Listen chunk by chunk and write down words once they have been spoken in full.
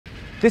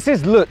This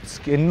is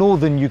Lutsk in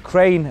northern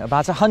Ukraine,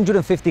 about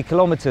 150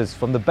 kilometers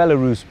from the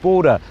Belarus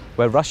border,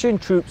 where Russian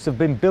troops have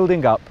been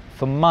building up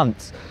for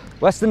months.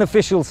 Western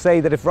officials say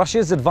that if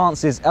Russia's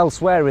advances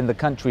elsewhere in the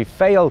country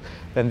fail,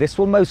 then this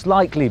will most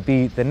likely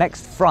be the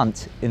next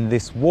front in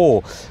this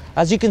war.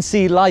 As you can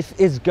see, life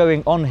is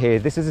going on here.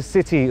 This is a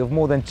city of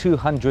more than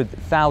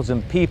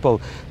 200,000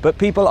 people, but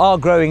people are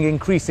growing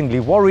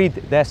increasingly worried.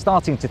 They're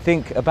starting to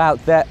think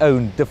about their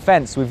own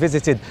defense. We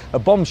visited a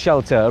bomb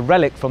shelter, a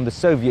relic from the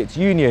Soviet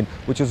Union,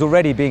 which was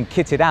already being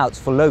kitted out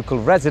for local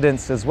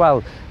residents as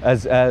well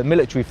as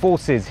military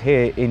forces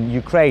here in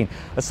Ukraine.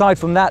 Aside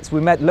from that,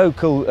 we met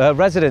local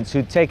residents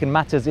who'd taken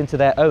matters into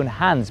their own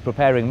hands,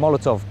 preparing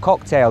Molotov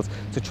cocktails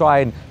to try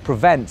and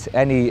prevent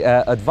any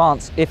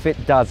advance if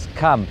it does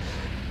come.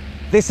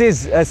 This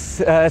is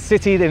a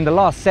city in the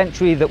last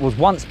century that was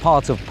once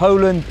part of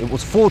Poland. It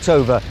was fought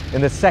over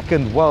in the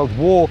Second World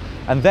War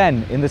and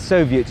then in the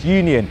Soviet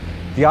Union.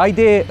 The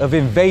idea of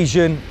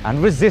invasion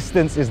and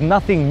resistance is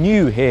nothing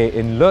new here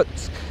in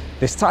Lutsk.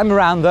 This time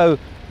around, though,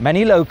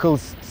 many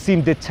locals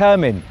seem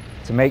determined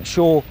to make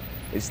sure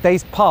it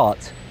stays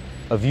part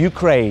of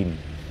Ukraine.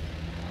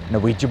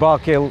 Nawied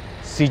Jabarkhyl,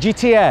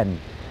 CGTN,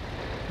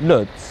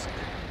 Lutsk.